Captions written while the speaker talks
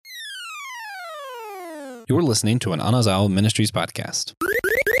You're listening to an Anazao Ministries podcast.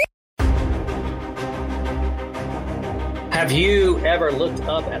 Have you ever looked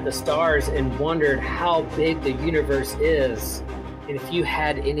up at the stars and wondered how big the universe is and if you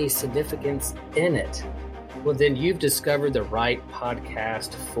had any significance in it? Well, then you've discovered the right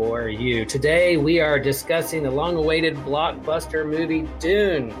podcast for you. Today, we are discussing the long-awaited blockbuster movie,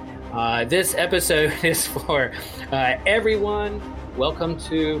 Dune. This episode is for everyone. Welcome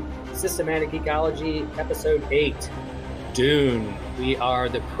to Systematic Geekology, Episode 8, Dune. We are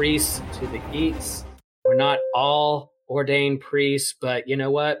the priests to the geeks. We're not all ordained priests, but you know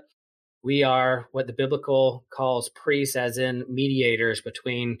what? We are what the biblical calls priests, as in mediators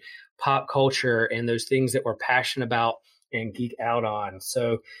between pop culture and those things that we're passionate about and geek out on.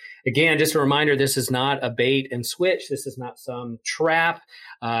 So again, just a reminder, this is not a bait and switch. This is not some trap.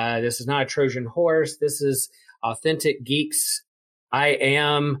 This is not a Trojan horse. This is authentic geeks. I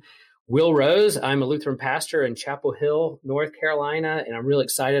am Will Rose. I'm a Lutheran pastor in Chapel Hill, North Carolina, and I'm really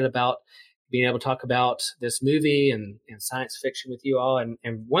excited about being able to talk about this movie and science fiction with you all. And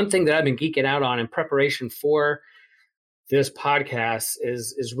one thing that I've been geeking out on in preparation for this podcast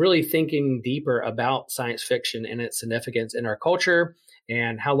is really thinking deeper about science fiction and its significance in our culture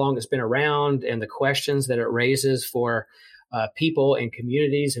and how long it's been around and the questions that it raises for people and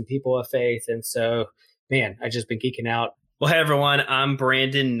communities and people of faith. And so, man, I've just been geeking out. Well, hey, everyone, I'm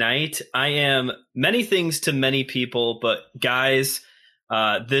Brandon Knight. I am many things to many people, but guys,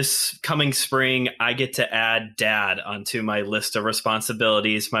 this coming spring, I get to add dad onto my list of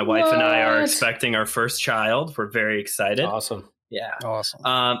responsibilities. My wife and I are expecting our first child. We're very excited. Awesome. Yeah.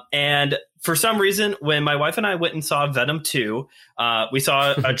 Awesome. And for some reason, when my wife and I went and saw Venom 2, we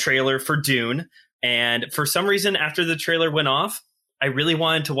saw a trailer for Dune. And for some reason, after the trailer went off, I really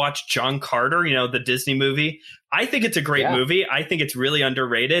wanted to watch John Carter, you know, the Disney movie. I think it's a great movie. I think it's really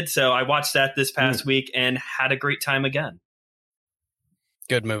underrated. So I watched that this past week and had a great time again.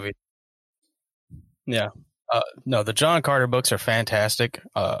 Good movie. Yeah. No, the John Carter books are fantastic.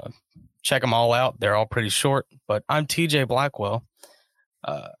 Check them all out. They're all pretty short, but I'm TJ Blackwell.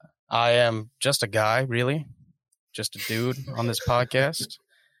 I am just a guy, really. Just a dude on this podcast.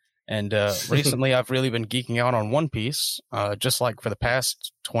 And recently I've really been geeking out on One Piece, just like for the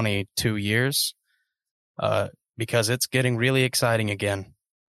past 22 years, because it's getting really exciting again,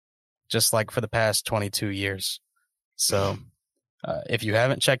 just like for the past 22 years. So if you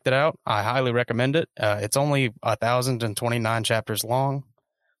haven't checked it out, I highly recommend it. It's only 1,029 chapters long.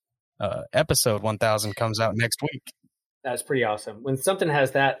 Episode 1,000 comes out next week. That's pretty awesome. When something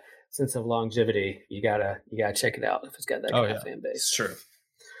has that sense of longevity, you gotta check it out if it's got that kind of fan base. It's true.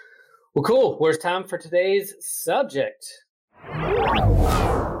 Well, cool. Well, it's time for today's subject.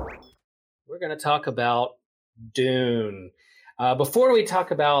 We're going to talk about Dune. Before we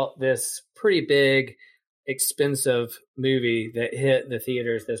talk about this pretty big, expensive movie that hit the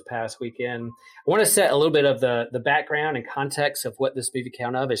theaters this past weekend, I want to set a little bit of the background and context of what this movie came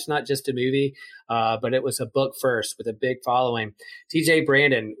out of. It's not just a movie, but it was a book first with a big following. TJ,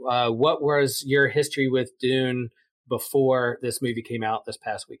 Brandon, what was your history with Dune before this movie came out this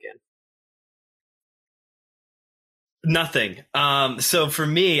past weekend? Nothing. So for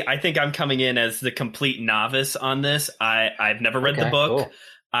me, I think I'm coming in as the complete novice on this. I've never read the book. Cool.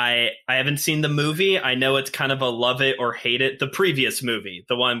 I haven't seen the movie. I know it's kind of a love it or hate it. The previous movie,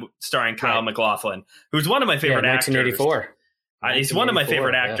 the one starring Kyle MacLachlan, who's one of my favorite actors. 1984. He's one of my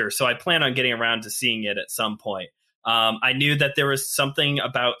favorite actors, so I plan on getting around to seeing it at some point. I knew that there was something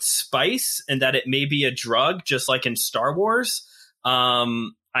about spice and that it may be a drug, just like in Star Wars.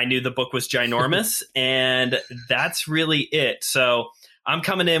 I knew the book was ginormous, and that's really it. So I'm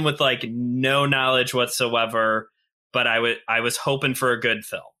coming in with like no knowledge whatsoever, but I was hoping for a good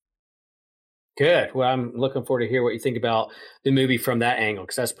film. Good. Well, I'm looking forward to hear what you think about the movie from that angle,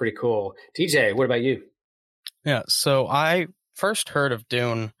 because that's pretty cool. TJ, what about you? Yeah, so I first heard of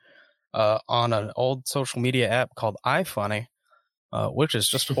Dune on an old social media app called iFunny, which is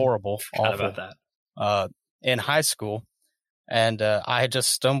just horrible. Awful. About that. In high school. And I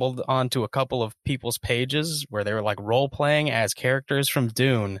just stumbled onto a couple of people's pages where they were like role playing as characters from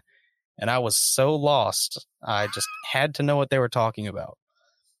Dune. And I was so lost. I just had to know what they were talking about.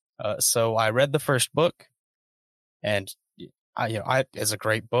 So I read the first book, and it's a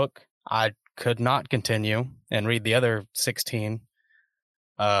great book. I could not continue and read the other 16.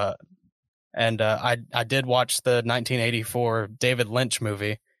 I did watch the 1984 David Lynch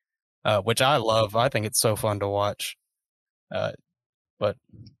movie, which I love. I think it's so fun to watch. But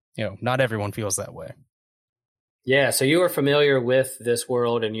not everyone feels that way. Yeah, so you were familiar with this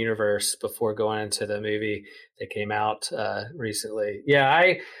world and universe before going into the movie that came out recently.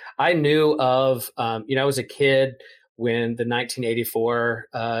 Yeah, I knew of, I was a kid when the 1984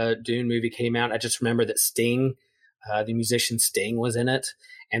 Dune movie came out. I just remember that Sting, the musician Sting, was in it,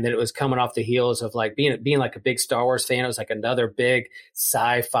 and that it was coming off the heels of like being like a big Star Wars fan. It was like another big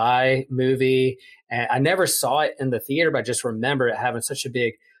sci-fi movie, and I never saw it in the theater, but I just remember it having such a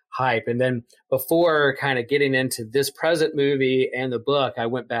big hype. And then before kind of getting into this present movie and the book, I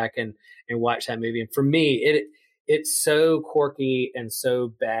went back and watched that movie. And for me, it's so quirky and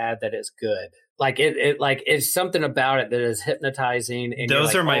so bad that it's good. Like it's something about it that is hypnotizing. And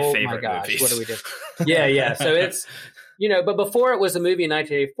those are my favorite my gosh, movies. What do we do? Yeah. So it's, but before it was a movie in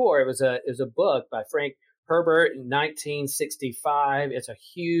 1984, it was a book by Frank Herbert in 1965. It's a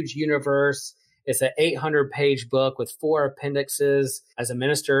huge universe. It's an 800-page book with 4 appendixes. As a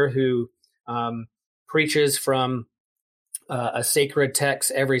minister who preaches from a sacred text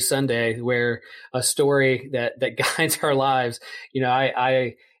every Sunday, where a story that guides our lives,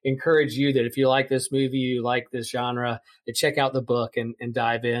 I encourage you that if you like this movie, you like this genre, to check out the book and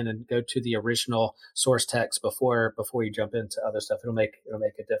dive in and go to the original source text before you jump into other stuff. It'll make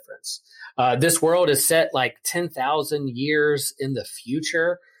a difference. This world is set like 10,000 years in the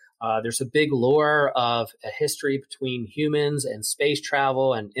future. There's a big lore of a history between humans and space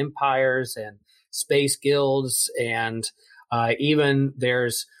travel and empires and space guilds. And even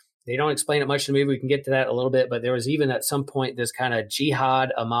they don't explain it much in the movie. We can get to that a little bit, but there was even at some point this kind of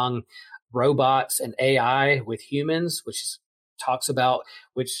jihad among robots and AI with humans, talks about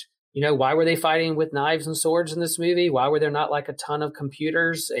why were they fighting with knives and swords in this movie? Why were there not like a ton of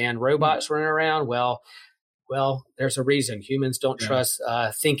computers and robots running around? Well, there's a reason. Humans don't trust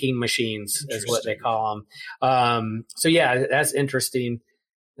thinking machines, is what they call them. So yeah, that's interesting.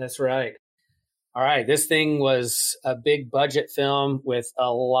 That's right. All right. This thing was a big budget film with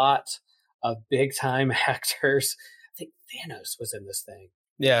a lot of big time actors. I think Thanos was in this thing.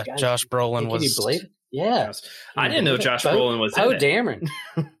 Yeah, Josh Brolin was. Can you believe it? Yeah. I didn't know Josh Brolin was in it. Poe Dameron.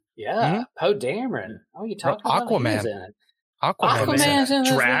 Yeah, Poe Dameron. Oh, you talking about Aquaman? He's in it. Aquaman's in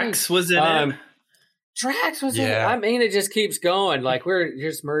it. Drax was in it. Drax was in it. I mean, it just keeps going. Like, we're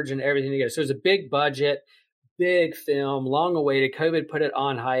just merging everything together. So it's a big budget, big film, long awaited. COVID put it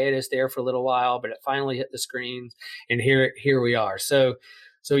on hiatus there for a little while, but it finally hit the screens, and here we are. So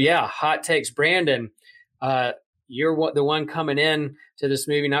yeah, hot takes. Brandon, you're the one coming in to this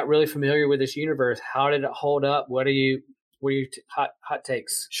movie, not really familiar with this universe. How did it hold up? What are your hot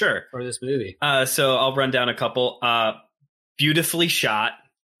takes? Sure. For this movie? So I'll run down a couple. Beautifully shot.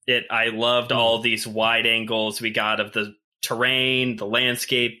 I loved all these wide angles we got of the terrain, the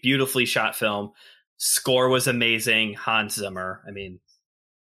landscape, beautifully shot film. Score was amazing. Hans Zimmer. I mean,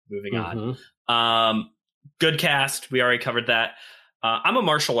 moving on. Good cast. We already covered that. I'm a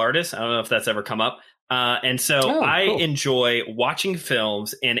martial artist. I don't know if that's ever come up. And so I enjoy watching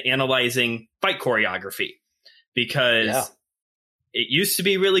films and analyzing fight choreography, because it used to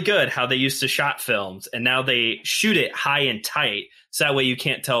be really good how they used to shot films, and now they shoot it high and tight. So that way you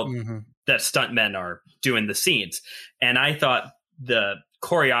can't tell that stuntmen are doing the scenes. And I thought the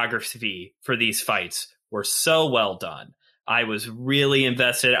choreography for these fights were so well done. I was really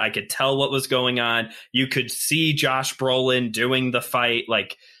invested. I could tell what was going on. You could see Josh Brolin doing the fight.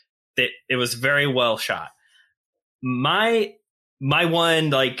 Like, it was very well shot. My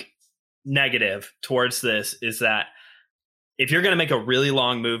one negative towards this is that if you're going to make a really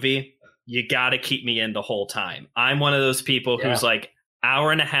long movie, you got to keep me in the whole time. I'm one of those people who's like,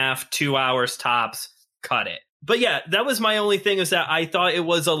 hour and a half, 2 hours tops, cut it. But yeah, that was my only thing, is that I thought it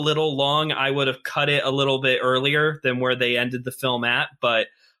was a little long. I would have cut it a little bit earlier than where they ended the film at. But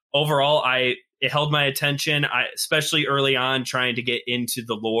overall, it held my attention, especially early on trying to get into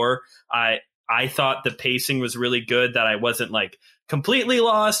the lore. I thought the pacing was really good, that I wasn't completely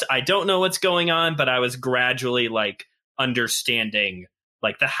lost. I don't know what's going on, but I was gradually understanding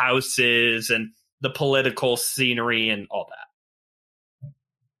the houses and the political scenery and all that.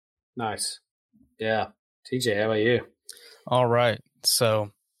 Nice. Yeah. TJ, how about you? All right.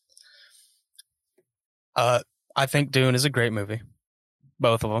 So I think Dune is a great movie.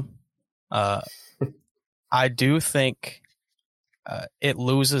 Both of them. I do think it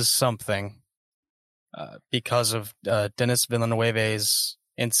loses something because of Denis Villeneuve's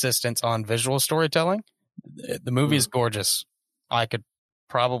insistence on visual storytelling. The movie is gorgeous. I could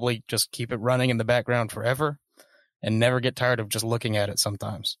probably just keep it running in the background forever and never get tired of just looking at it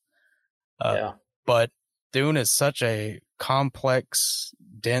sometimes. But Dune is such a complex,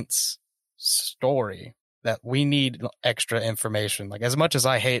 dense story that we need extra information. As much as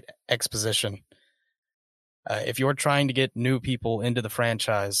I hate exposition, If you're trying to get new people into the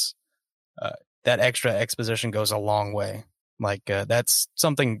franchise, that extra exposition goes a long way. Like that's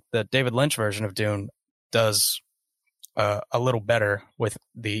something the David Lynch version of Dune does a little better with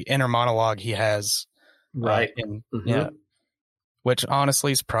the inner monologue he has. Right. Yeah. Which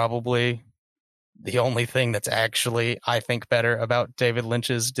honestly is probably the only thing that's actually, I think, better about David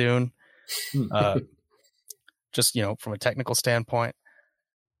Lynch's Dune. Just, from a technical standpoint.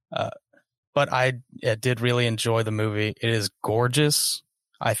 But I did really enjoy the movie. It is gorgeous.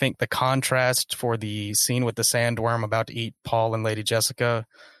 I think the contrast for the scene with the sandworm about to eat Paul and Lady Jessica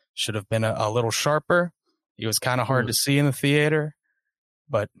should have been a little sharper. It was kind of hard to see in the theater,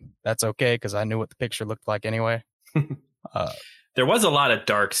 but that's okay because I knew what the picture looked like anyway. There was a lot of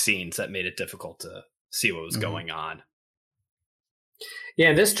dark scenes that made it difficult to see what was going on.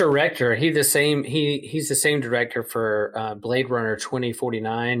 Yeah, this director, he's the same director for Blade Runner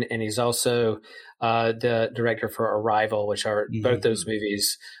 2049, and he's also the director for Arrival, which are both those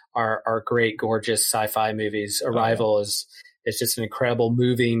movies are great, gorgeous sci-fi movies. Arrival is just an incredible,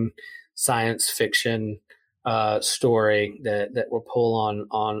 moving science fiction story that will pull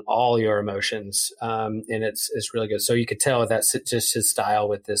on all your emotions, and it's really good. So you could tell that's just his style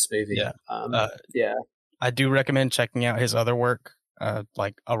with this movie. Yeah, I do recommend checking out his other work.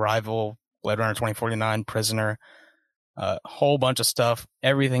 Like Arrival, Blade Runner 2049, Prisoner, a whole bunch of stuff.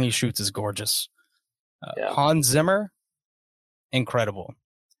 Everything he shoots is gorgeous. Hans Zimmer, incredible.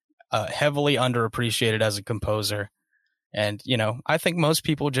 Heavily underappreciated as a composer. And, I think most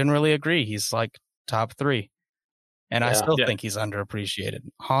people generally agree he's like top 3. And I still think he's underappreciated.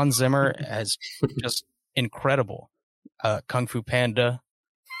 Hans Zimmer is just incredible. Kung Fu Panda,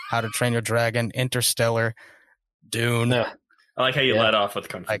 How to Train Your Dragon, Interstellar, Dune. I like how you led off with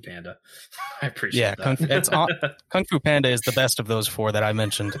Kung Fu Panda. I appreciate that. Kung Fu Panda is the best of those 4 that I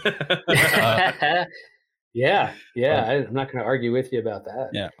mentioned. I'm not going to argue with you about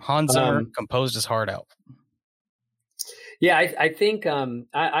that. Yeah, Hans Zimmer composed his heart out. Yeah, I think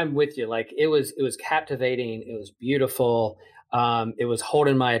I'm with you. Like it was captivating. It was beautiful. It was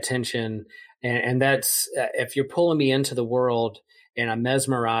holding my attention, and that's if you're pulling me into the world. And I'm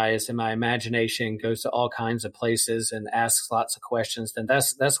mesmerized, and my imagination goes to all kinds of places and asks lots of questions. Then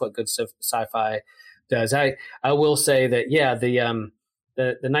that's what good sci-fi does. I will say that the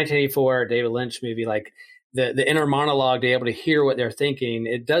 1984 David Lynch movie, like the inner monologue, to be able to hear what they're thinking,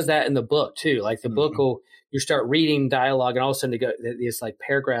 it does that in the book too. Like the book you start reading dialogue, and all of a sudden these like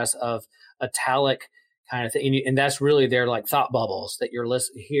paragraphs of italic kind of thing, and that's really their like thought bubbles that you're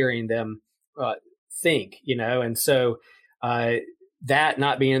hearing them think, and so. That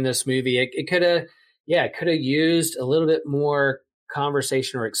not being in this movie, it could have used a little bit more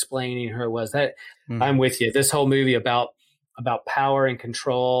conversation or explaining who it was. That I'm with you. This whole movie about power and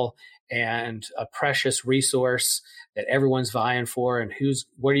control and a precious resource that everyone's vying for, and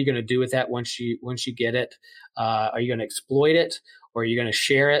what are you going to do with that once you get it? Are you going to exploit it, or are you going to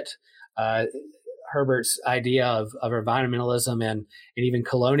share it? Herbert's idea of environmentalism and even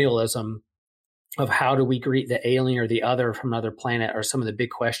colonialism. Of how do we greet the alien or the other from another planet are some of the big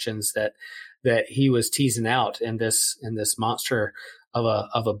questions that he was teasing out in this monster of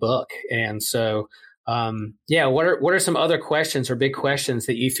a book. And so, what are some other questions or big questions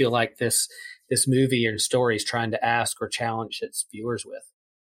that you feel like this movie and story is trying to ask or challenge its viewers with?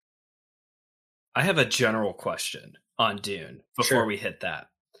 I have a general question on Dune before we hit that.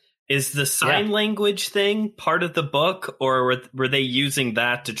 Is the sign language thing part of the book, or were they using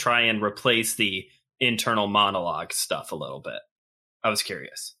that to try and replace the internal monologue stuff a little bit? I was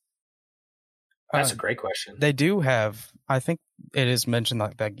curious. That's a great question. They do have, I think it is mentioned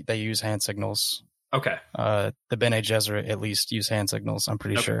that they use hand signals. Okay. The Bene Gesserit at least use hand signals, I'm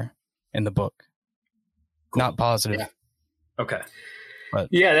pretty sure, in the book. Cool. Not positive. Yeah. Okay. But,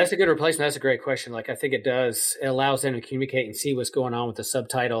 that's a good replacement. That's a great question. Like, I think it allows them to communicate and see what's going on with the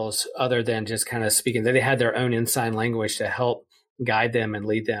subtitles other than just kind of speaking. They had their own in-sign language to help guide them and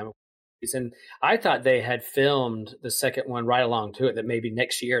lead them. And I thought they had filmed the second one right along to it, that maybe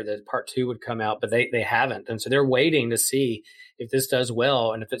next year that part 2 would come out, but they haven't. And so they're waiting to see if this does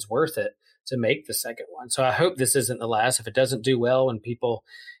well and if it's worth it to make the second one. So I hope this isn't the last. If it doesn't do well and people,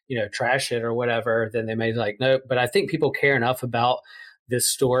 trash it or whatever, then they may be like, no. But I think people care enough about this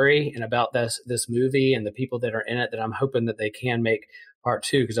story and about this movie and the people that are in it that I'm hoping that they can make part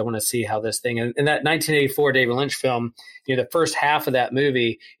 2, because I want to see how this thing, and that 1984 David Lynch film, the first half of that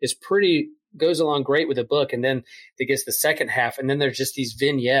movie goes along great with the book, and then it gets the second half, and then there's just these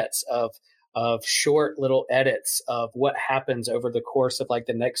vignettes of short little edits of what happens over the course of like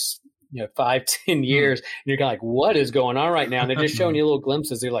the next 5, 10 years, and you're kind of like, what is going on right now? And they're just showing you little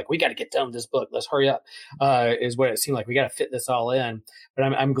glimpses. They're like, we got to get done with this book. Let's hurry up. Is what it seemed like. We got to fit this all in. But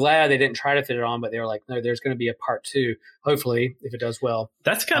I'm glad they didn't try to fit it on, but they were like, no, there's going to be a part 2. Hopefully, if it does well.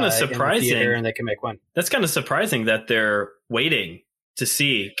 That's kind of surprising. And they can make one. That's kind of surprising that they're waiting to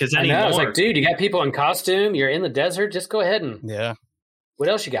see, because I know. It's like, dude, you got people in costume. You're in the desert. Just go ahead and what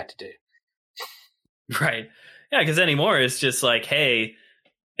else you got to do? Right. Yeah, because anymore it's just like, hey,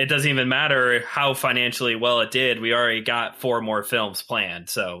 it doesn't even matter how financially well it did. We already got 4 more films planned,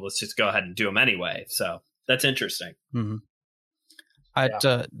 so let's just go ahead and do them anyway. So that's interesting. Mm-hmm.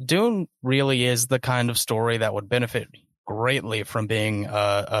 Dune really is the kind of story that would benefit greatly from being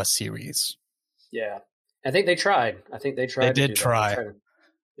a series. Yeah, I think they tried. They did try.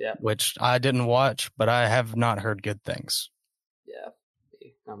 Yeah, which I didn't watch, but I have not heard good things. Yeah,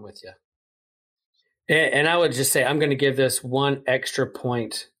 I'm with you. And I would just say I'm going to give this 1 extra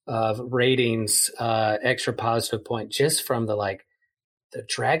point of ratings, extra positive point, just from the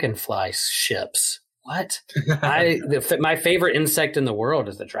dragonfly ships. What? My favorite insect in the world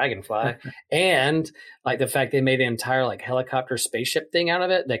is the dragonfly, and the fact they made an entire helicopter spaceship thing out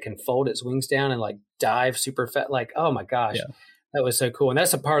of it that can fold its wings down and dive super fast. Oh my gosh, that was so cool. And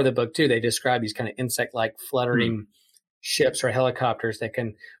that's a part of the book too. They describe these kind of insect-like fluttering ships or helicopters that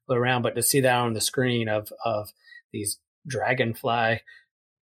can float around, but to see that on the screen of these dragonfly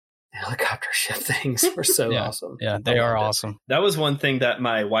helicopter ship things were so awesome. Yeah, they are awesome. That was one thing that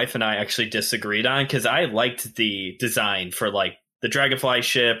my wife and I actually disagreed on, because I liked the design for the dragonfly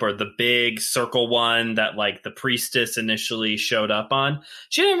ship or the big circle one that the priestess initially showed up on.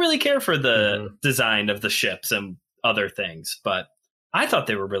 She didn't really care for the design of the ships and other things, but I thought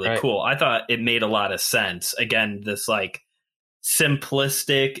they were really cool. I thought it made a lot of sense. Again, this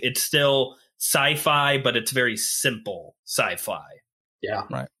simplistic, it's still sci-fi, but it's very simple sci-fi. Yeah.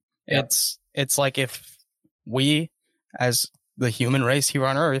 Right. Yep. It's like if we, as the human race here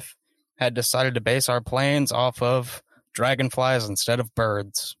on Earth, had decided to base our planes off of dragonflies instead of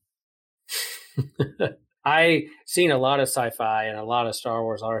birds. I seen a lot of sci-fi and a lot of Star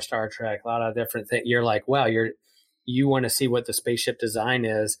Wars, a lot of Star Trek, a lot of different things. You're like, wow, you want to see what the spaceship design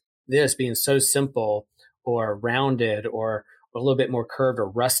is. This being so simple or rounded or a little bit more curved or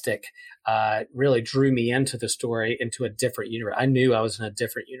rustic really drew me into the story, into a different universe. I knew I was in a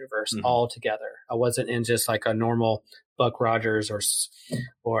different universe altogether. I wasn't in just a normal Buck Rogers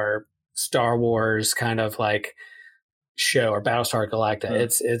or Star Wars kind of show or Battlestar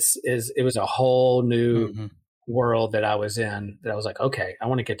Galactica. It was a whole new world that I was in, that I was like, okay, I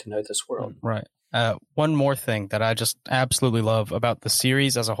want to get to know this world. Right. One more thing that I just absolutely love about the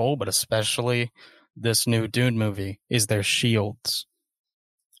series as a whole, but especially this new Dune movie, is their shields.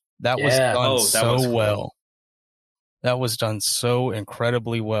 That was done so well. That was done so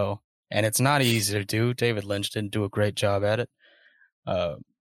incredibly well. And it's not easy to do. David Lynch didn't do a great job at it.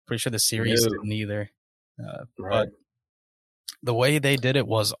 Pretty sure the series didn't either. But the way they did it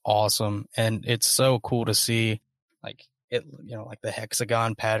was awesome. And it's so cool to see the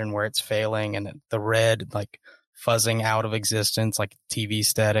hexagon pattern where it's failing, and the red fuzzing out of existence, like TV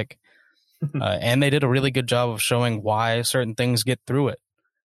static. And they did a really good job of showing why certain things get through it.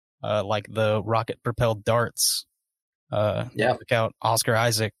 Like the rocket propelled darts. Look out Oscar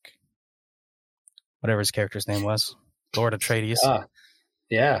Isaac, whatever his character's name was, Lord Atreides.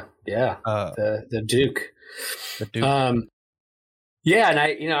 The Duke. The Duke. Yeah,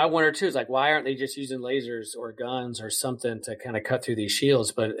 and I wonder too. It's why aren't they just using lasers or guns or something to kind of cut through these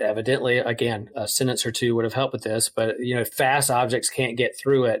shields? But evidently, again, a sentence or two would have helped with this. But fast objects can't get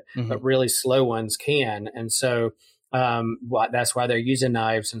through it, but really slow ones can. And so that's why they're using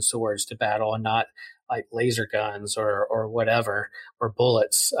knives and swords to battle, and not laser guns or whatever, or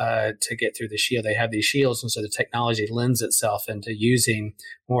bullets to get through the shield. They have these shields, and so the technology lends itself into using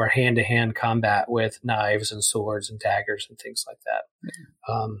more hand-to-hand combat with knives and swords and daggers and things like that.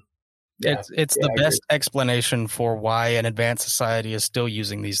 It's the best explanation for why an advanced society is still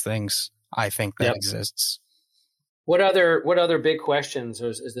using these things, I think, that exists. What other big questions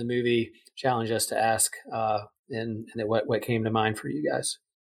is the movie challenge us to ask, and what came to mind for you guys?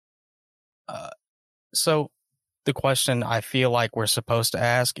 So the question I feel like we're supposed to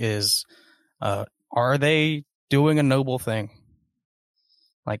ask is, are they doing a noble thing?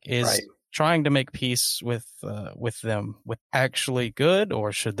 Is trying to make peace with them actually good,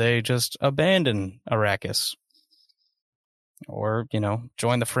 or should they just abandon Arrakis? Or,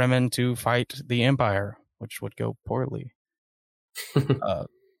 join the Fremen to fight the Empire, which would go poorly.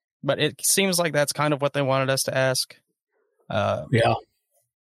 But it seems like that's kind of what they wanted us to ask.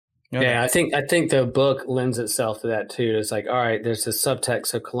 Yeah, I think the book lends itself to that too. It's like, all right, there's this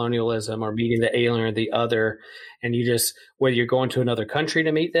subtext of colonialism or meeting the alien or the other, and you just, whether you're going to another country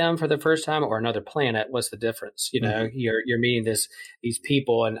to meet them for the first time or another planet, what's the difference? You know, you're meeting these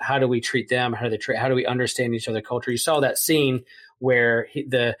people, and how do we treat them? How do we understand each other's culture? You saw that scene where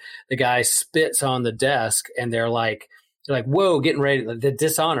the guy spits on the desk, and they're like, whoa, getting ready, the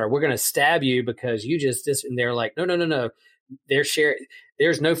dishonor. We're going to stab you because you just and they're like, no.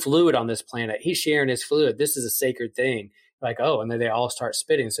 There's no fluid on this planet. He's sharing his fluid. This is a sacred thing. Like, oh, and then they all start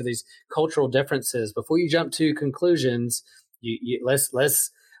spitting. So these cultural differences, before you jump to conclusions, let's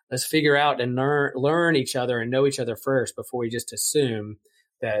figure out and learn each other and know each other first before we just assume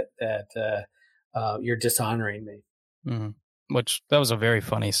that you're dishonoring me. Mm-hmm. Which, that was a very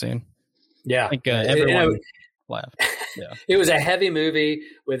funny scene. Yeah. I think everyone laughed. Yeah. It was a heavy movie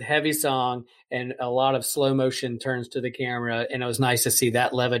with heavy song and a lot of slow motion turns to the camera, and it was nice to see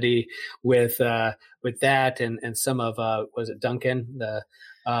that levity with that and some of was it Duncan, the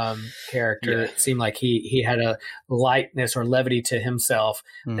character. Yeah. It seemed like he had a lightness or levity to himself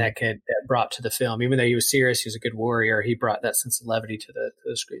that brought to the film. Even though he was serious, he was a good warrior. He brought that sense of levity to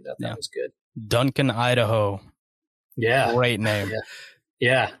the screen. That was good. Duncan, Idaho. Yeah, great name.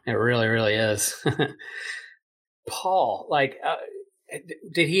 Yeah, it really, really is. Paul,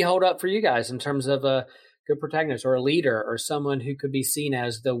 did he hold up for you guys in terms of a good protagonist or a leader or someone who could be seen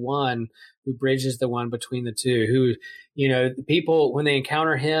as the one who bridges the one between the two, who, you know, people, when they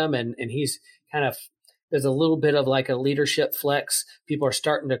encounter him and he's kind of, there's a little bit of like a leadership flex. People are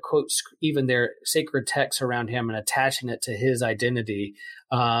starting to quote even their sacred texts around him and attaching it to his identity.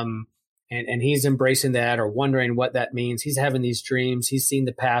 And he's embracing that or wondering what that means. He's having these dreams. He's seen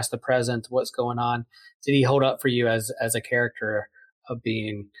the past, the present, what's going on. Did he hold up for you as a character of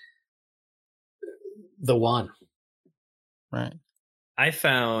being the one? Right. I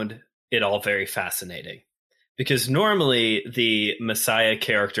found it all very fascinating because normally the Messiah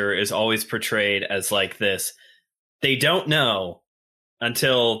character is always portrayed as like this. They don't know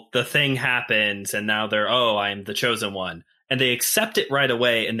until the thing happens and now they're, I'm the chosen one. And they accept it right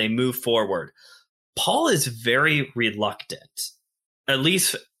away and they move forward. Paul is very reluctant, at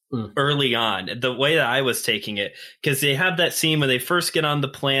least early on, the way that I was taking it, because they have that scene when they first get on the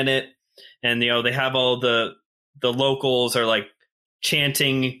planet and, you know, they have all the locals are like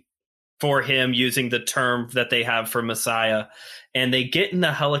chanting for him using the term that they have for Messiah. And they get in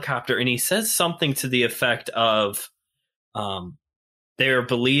the helicopter and he says something to the effect of, they're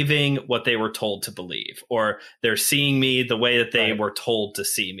believing what they were told to believe, or they're seeing me the way that they were told to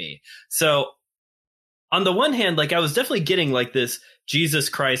see me. So on the one hand, like I was definitely getting like this Jesus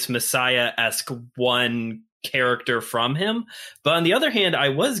Christ Messiah-esque one character from him. But on the other hand, I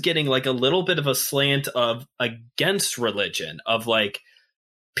was getting like a little bit of a slant of against religion, of like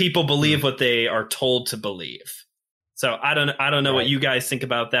people believe what they are told to believe. So I don't know what you guys think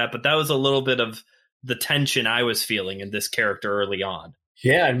about that, but that was a little bit of the tension I was feeling in this character early on.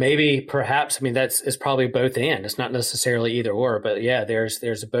 Yeah, and maybe perhaps, I mean, it's probably both and. It's not necessarily either or, but yeah, there's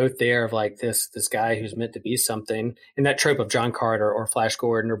both there of like this guy who's meant to be something. And that trope of John Carter or Flash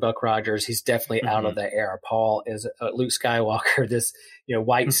Gordon or Buck Rogers, he's definitely out of that era. Paul is Luke Skywalker, this, you know,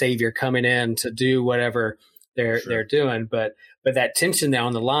 white savior coming in to do whatever they're doing. But that tension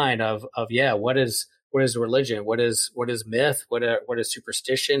down the line of what is religion? What is myth? What is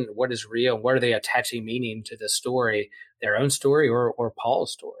superstition? What is real? What are they attaching meaning to the story, their own story or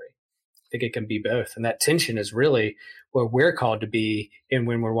Paul's story? I think it can be both. And that tension is really where we're called to be in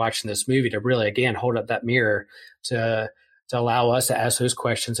when we're watching this movie, to really, again, hold up that mirror to allow us to ask those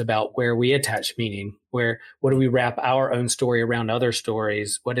questions about where we attach meaning, what do we wrap our own story around other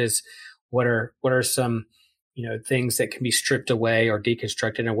stories? What are some, you know, things that can be stripped away or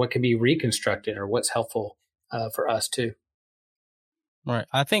deconstructed, and what can be reconstructed, or what's helpful for us too. Right.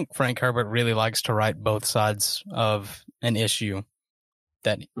 I think Frank Herbert really likes to write both sides of an issue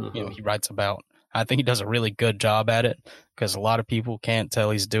that you know, he writes about. I think he does a really good job at it because a lot of people can't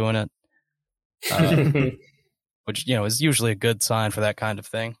tell he's doing it, which, you know, is usually a good sign for that kind of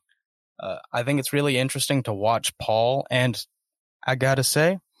thing. I think it's really interesting to watch Paul, and I gotta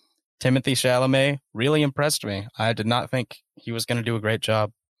say, Timothée Chalamet really impressed me. I did not think he was going to do a great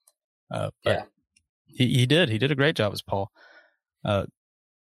job. But he did. He did a great job as Paul.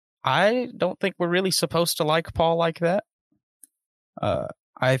 I don't think we're really supposed to like Paul like that.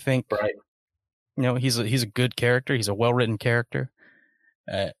 I think, you know, he's a good character. He's a well-written character.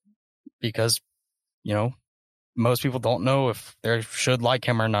 Because, you know, most people don't know if they should like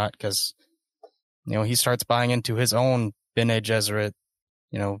him or not, because, you know, he starts buying into his own Bene Gesserit,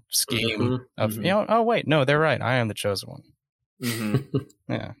 you know, scheme of, you know, oh, wait, no, they're right. I am the chosen one. Mm-hmm.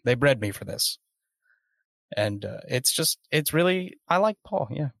 Yeah, they bred me for this. And it's really, I like Paul.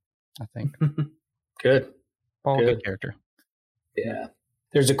 Yeah, I think. Good. Paul, good character. Yeah.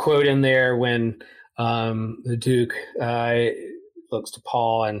 There's a quote in there when the Duke looks to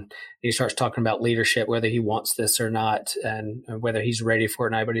Paul and he starts talking about leadership, whether he wants this or not, and whether he's ready for it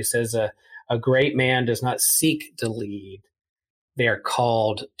or not. But he says, a great man does not seek to lead. They are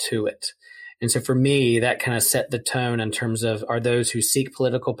called to it. And so for me, that kind of set the tone in terms of, are those who seek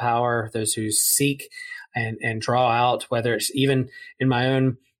political power, those who seek and draw out, whether it's even in my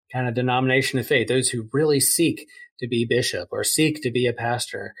own kind of denomination of faith, those who really seek to be bishop or seek to be a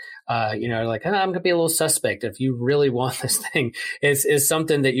pastor, like, I'm going to be a little suspect. If you really want this thing, is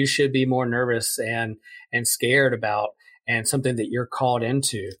something that you should be more nervous and scared about, and something that you're called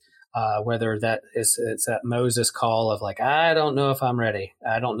into. Whether it's that Moses call of like, I don't know if I'm ready.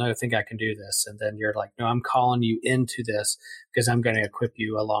 I think I can do this. And then you're like, no, I'm calling you into this because I'm going to equip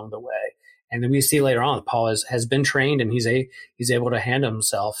you along the way. And then we see later on, Paul has been trained and he's able to handle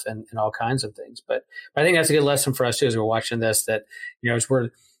himself and all kinds of things. But I think that's a good lesson for us too, as we're watching this, that,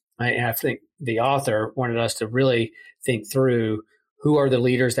 I think the author wanted us to really think through, who are the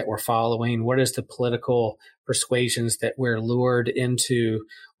leaders that we're following? What is the political persuasions that we're lured into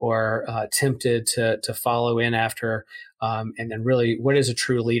or tempted to follow in after? And then really, what is a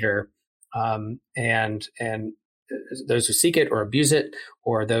true leader? And those who seek it or abuse it,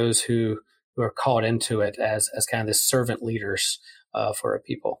 or those who are called into it as kind of the servant leaders for a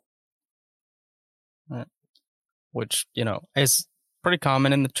people. Right. Which, is pretty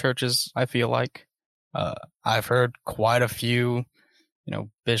common in the churches, I feel like. I've heard quite a few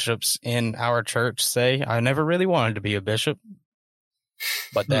bishops in our church say, I never really wanted to be a bishop,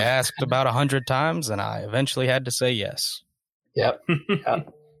 but they asked about 100 times and I eventually had to say yes. Yep.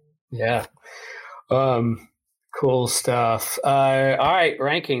 Yeah. Cool stuff. All right.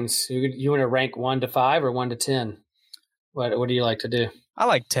 Rankings. You want to rank 1 to 5 or 1 to 10? What do you like to do? I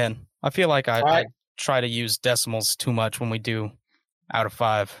like 10. I feel like I try to use decimals too much when we do out of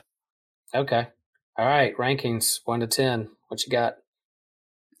 5. Okay. All right. Rankings 1 to 10. What you got?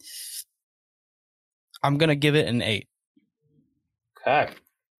 I'm going to give it an 8. Okay.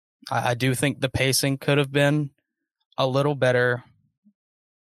 I do think the pacing could have been a little better.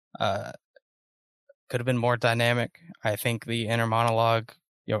 Could have been more dynamic. I think the inner monologue,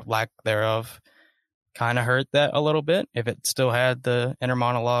 lack thereof, kind of hurt that a little bit. If it still had the inner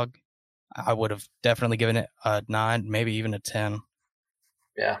monologue, I would have definitely given it a 9, maybe even a 10.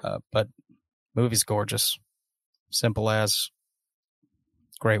 Yeah. But movie's gorgeous. Simple as.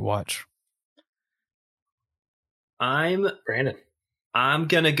 Great watch. Brandon. I'm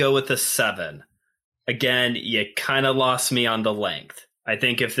going to go with a 7. Again, you kind of lost me on the length. I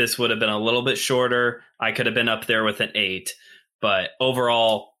think if this would have been a little bit shorter, I could have been up there with an 8. But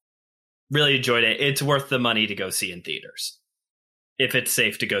overall, really enjoyed it. It's worth the money to go see in theaters, if it's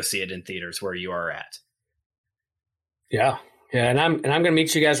safe to go see it in theaters where you are at. Yeah. Yeah, and I'm going to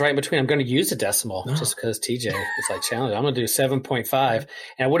meet you guys right in between. I'm going to use a decimal just because TJ is like challenging. I'm going to do 7.5,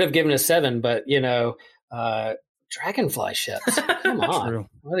 and I would have given a 7, but dragonfly ships. Come on, True.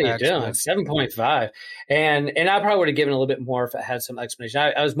 What are you doing? 7.5, and I probably would have given a little bit more if I had some explanation.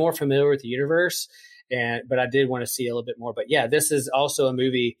 I was more familiar with the universe, but I did want to see a little bit more. But yeah, this is also a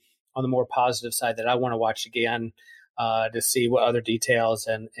movie on the more positive side that I want to watch again to see what other details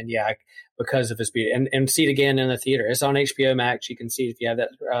and because of its beauty and see it again in the theater. It's on HBO Max. You can see it if you have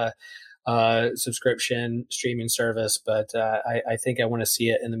that subscription streaming service. But I think I want to see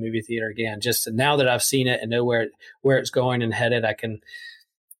it in the movie theater again. Just now that I've seen it and know where it's going and headed, I can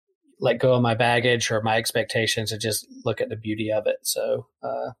let go of my baggage or my expectations and just look at the beauty of it. So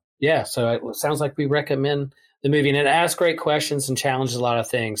so it sounds like we recommend the movie, and it asks great questions and challenges a lot of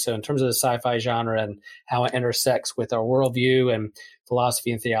things. So in terms of the sci-fi genre and how it intersects with our worldview and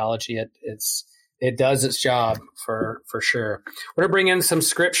philosophy and theology, it does its job for sure. We're gonna bring in some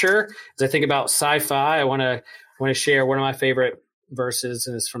scripture as I think about sci-fi. I want to share one of my favorite verses,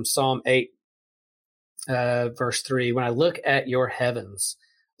 and it's from Psalm 8, verse 3. When I look at your heavens,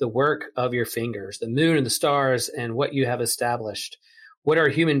 the work of your fingers, the moon and the stars, and what you have established. What are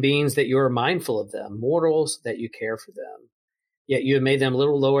human beings that you are mindful of them, mortals that you care for them? Yet you have made them a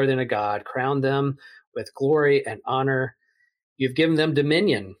little lower than a god, crowned them with glory and honor. You've given them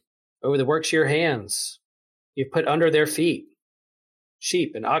dominion over the works of your hands. You've put under their feet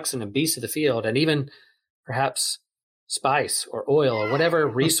sheep and oxen and beasts of the field, and even perhaps spice or oil or whatever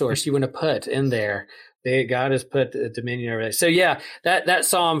resource you want to put in there. God has put dominion over it. So that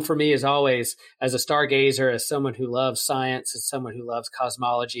psalm for me is always, as a stargazer, as someone who loves science, as someone who loves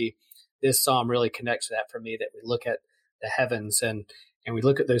cosmology, this psalm really connects to that for me, that we look at the heavens, and we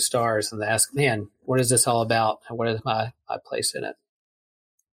look at those stars and ask, man, what is this all about? And what is my place in it?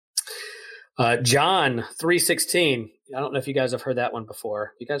 John 3:16. I don't know if you guys have heard that one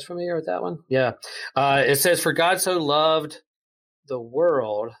before. You guys familiar with that one? Yeah. It says, "For God so loved the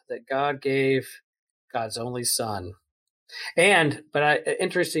world that God gave God's only Son."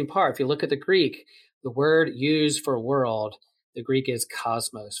 Interesting part, if you look at the Greek, the word used for world, the Greek is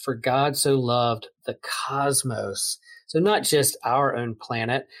cosmos. For God so loved the cosmos. So not just our own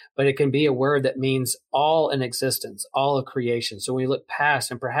planet, but it can be a word that means all in existence, all of creation. So when we look past,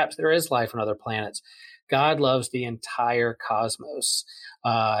 and perhaps there is life on other planets, God loves the entire cosmos.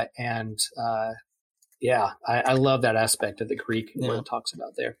 I love that aspect of the Greek where it talks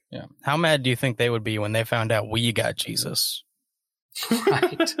about there. Yeah. How mad do you think they would be when they found out we got Jesus?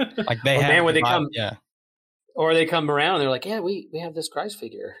 Right. Like they have, when they come, or they come around and they're like, yeah, we have this Christ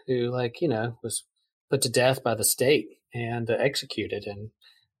figure who, was put to death by the state and executed. And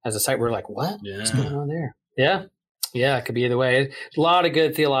as a site, we're like, what? Yeah. What's going on there? Yeah. Yeah, it could be either way. There's a lot of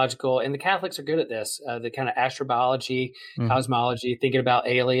good theological, and the Catholics are good at this, the kind of astrobiology, cosmology, thinking about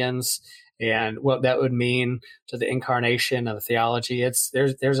aliens and what that would mean to the incarnation of the theology.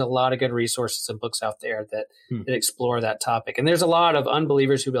 There's a lot of good resources and books out there that explore that topic. And there's a lot of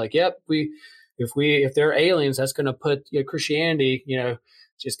unbelievers who be like, yep, if they're aliens, that's going to put Christianity,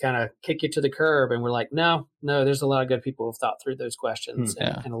 just kind of kick you to the curb. And we're like, no, there's a lot of good people who've thought through those questions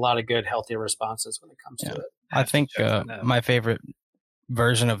and a lot of good, healthy responses when it comes to it. I think my favorite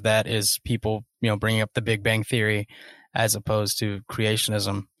version of that is people, bringing up the Big Bang Theory as opposed to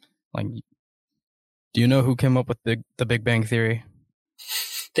creationism. Like, do you know who came up with the Big Bang Theory?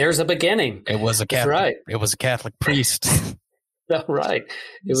 There's a beginning. It was a Catholic. Right. It was a Catholic priest. Right.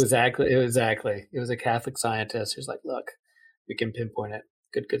 It was a Catholic scientist who's like, look, we can pinpoint it.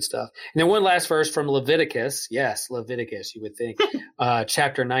 Good stuff. And then one last verse from Leviticus. Yes, Leviticus, you would think.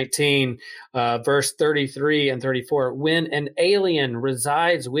 Chapter 19, verse 33 and 34. When an alien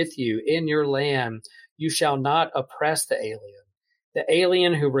resides with you in your land, you shall not oppress the alien. The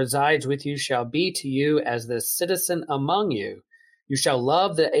alien who resides with you shall be to you as the citizen among you. You shall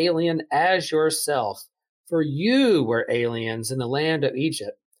love the alien as yourself, for you were aliens in the land of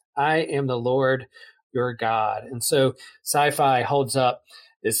Egypt. I am the Lord your God. And so sci-fi holds up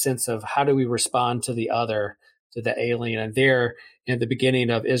this sense of how do we respond to the other, to the alien. And there in the beginning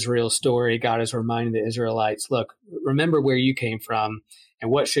of Israel's story, God is reminding the Israelites, look, remember where you came from and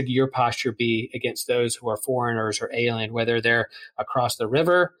what should your posture be against those who are foreigners or alien, whether they're across the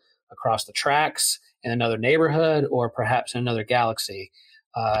river, across the tracks, in another neighborhood, or perhaps in another galaxy.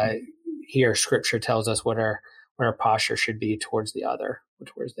 Here, Scripture tells us what our posture should be towards the other,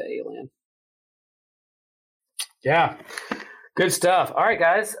 towards the alien. Yeah, good stuff. All right,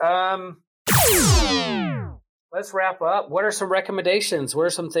 guys. Let's wrap up. What are some recommendations? What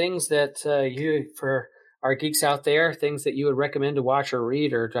are some things that for our geeks out there, things that you would recommend to watch or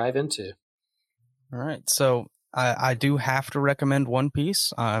read or dive into? All right. So I do have to recommend One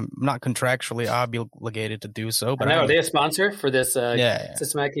Piece. I'm not contractually obligated to do so, but are they a sponsor for this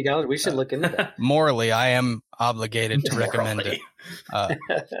Systematic Geekology? We should look into that. Morally, I am obligated to recommend it.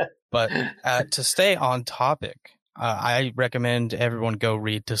 But to stay on topic, I recommend everyone go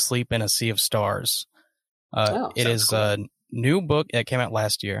read To Sleep in a Sea of Stars. It is cool. A new book that came out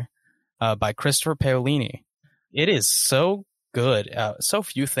last year by Christopher Paolini. It is so good. So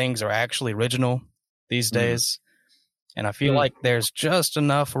few things are actually original these days. And I feel like there's just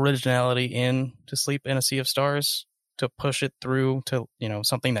enough originality in To Sleep in a Sea of Stars to push it through to,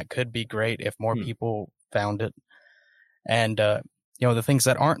 something that could be great if more people found it. And, the things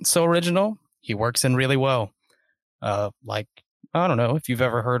that aren't so original, he works in really well. Like, I don't know if you've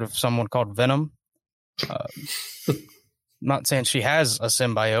ever heard of someone called Venom. Not saying she has a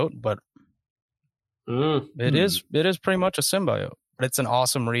symbiote, but it is pretty much a symbiote. But it's an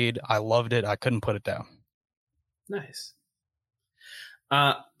awesome read. I loved it. I couldn't put it down. Nice.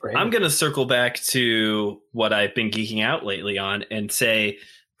 I'm going to circle back to what I've been geeking out lately on and say,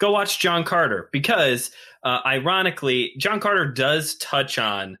 go watch John Carter, because ironically, John Carter does touch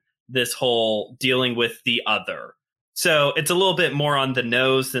on this whole dealing with the other. So it's a little bit more on the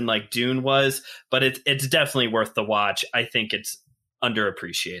nose than like Dune was, but it's definitely worth the watch. I think it's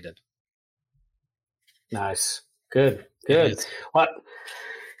underappreciated. Nice. Good. Well,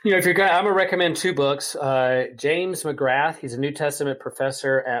 if you're going, I'm going to recommend two books. James McGrath, he's a New Testament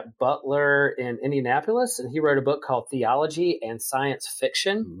professor at Butler in Indianapolis, and he wrote a book called Theology and Science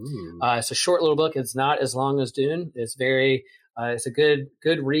Fiction. It's a short little book. It's not as long as Dune. It's it's a good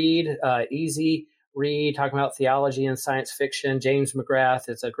read, easy read, talking about theology and science fiction. James McGrath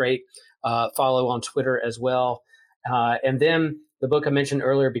is a great follow on Twitter as well. And then the book I mentioned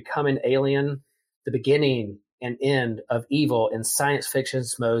earlier, Becoming Alien, The Beginning and End of Evil in Science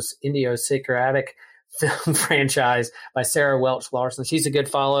Fiction's Most Idiosyncratic Film Franchise by Sarah Welch Larson. She's a good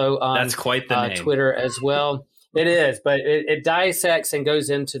follow on That's quite the name. Twitter as well. It is, but it dissects and goes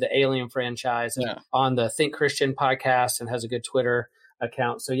into the Alien franchise on the Think Christian podcast and has a good Twitter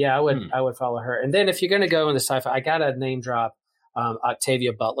account. So yeah, I would follow her. And then if you're going to go in the sci-fi, I got to name drop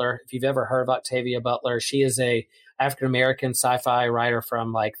Octavia Butler. If you've ever heard of Octavia Butler, she is a African-American sci-fi writer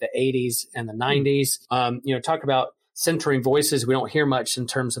from like the 80s and the 90s. Talk about centering voices we don't hear much in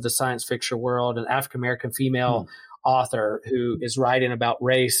terms of the science fiction world. An African-American female author who is writing about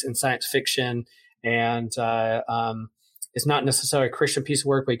race and science fiction. And it's not necessarily a Christian piece of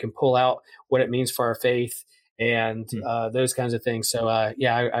work, but you can pull out what it means for our faith and those kinds of things. So,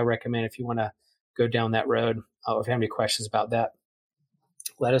 I recommend if you want to go down that road or if you have any questions about that,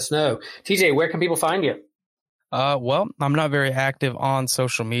 let us know. TJ, where can people find you? Well, I'm not very active on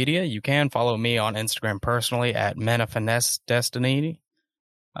social media. You can follow me on Instagram personally at ManaFinesseDestiny,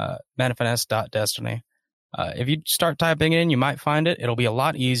 ManaFinesse.Destiny. If you start typing in, you might find it. It'll be a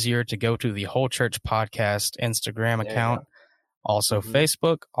lot easier to go to the Whole Church Podcast Instagram account. Also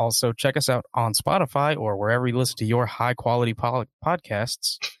Facebook. Also check us out on Spotify or wherever you listen to your high quality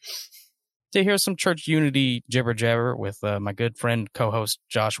podcasts to hear some church unity jibber jabber with my good friend co-host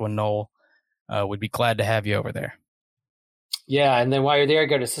Joshua Knoll. We'd be glad to have you over there. Yeah, and then while you're there,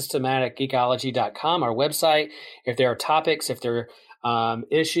 go to systematicgeekology.com, our website. If there are topics, if there are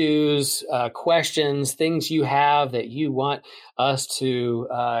issues, questions, things you have that you want us to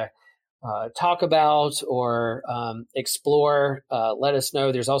talk about or explore, let us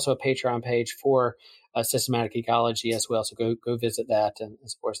know. There's also a Patreon page for Systematic Geekology as well, so go visit that and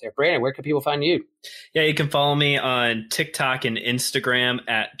support us there. Brandon, where can people find you? Yeah, you can follow me on TikTok and Instagram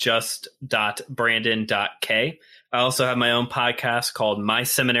at just.brandon.k. I also have my own podcast called My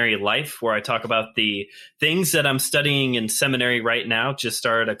Seminary Life, where I talk about the things that I'm studying in seminary right now. Just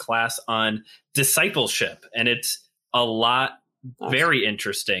started a class on discipleship, and it's a lot, very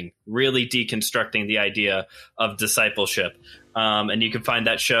interesting, really deconstructing the idea of discipleship. And you can find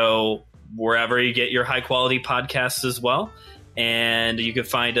that show wherever you get your high quality podcasts as well. And you can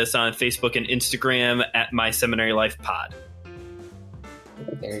find us on Facebook and Instagram at My Seminary Life Pod.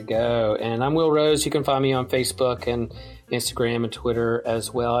 There you go. And I'm Will Rose. You can find me on Facebook and Instagram and Twitter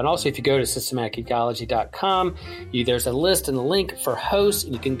as well. And also, if you go to systematicgeekology.com, there's a list and a link for hosts.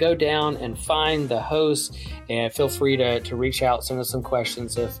 And you can go down and find the hosts. And feel free to reach out, send us some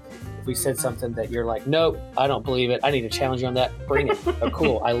questions. If we said something that you're like, nope, I don't believe it, I need to challenge you on that, bring it. Oh,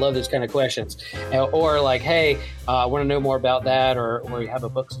 cool. I love those kind of questions. Or like, hey, I want to know more about that, or you have a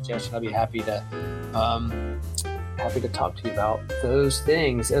book suggestion, I'd be happy to talk to you about those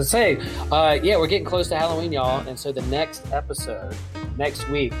things. And say, we're getting close to Halloween, y'all. And so the next episode next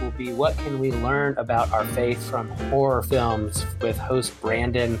week will be what can we learn about our faith from horror films with host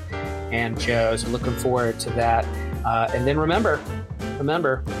Brandon and Joe. So looking forward to that. And then remember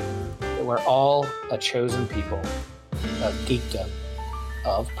that we're all a chosen people of geekdom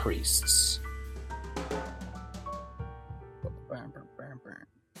of priests.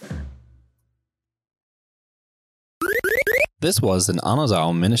 This was an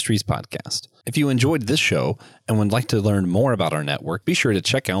Anazao Ministries podcast. If you enjoyed this show and would like to learn more about our network, be sure to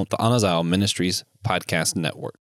check out the Anazao Ministries Podcast Network.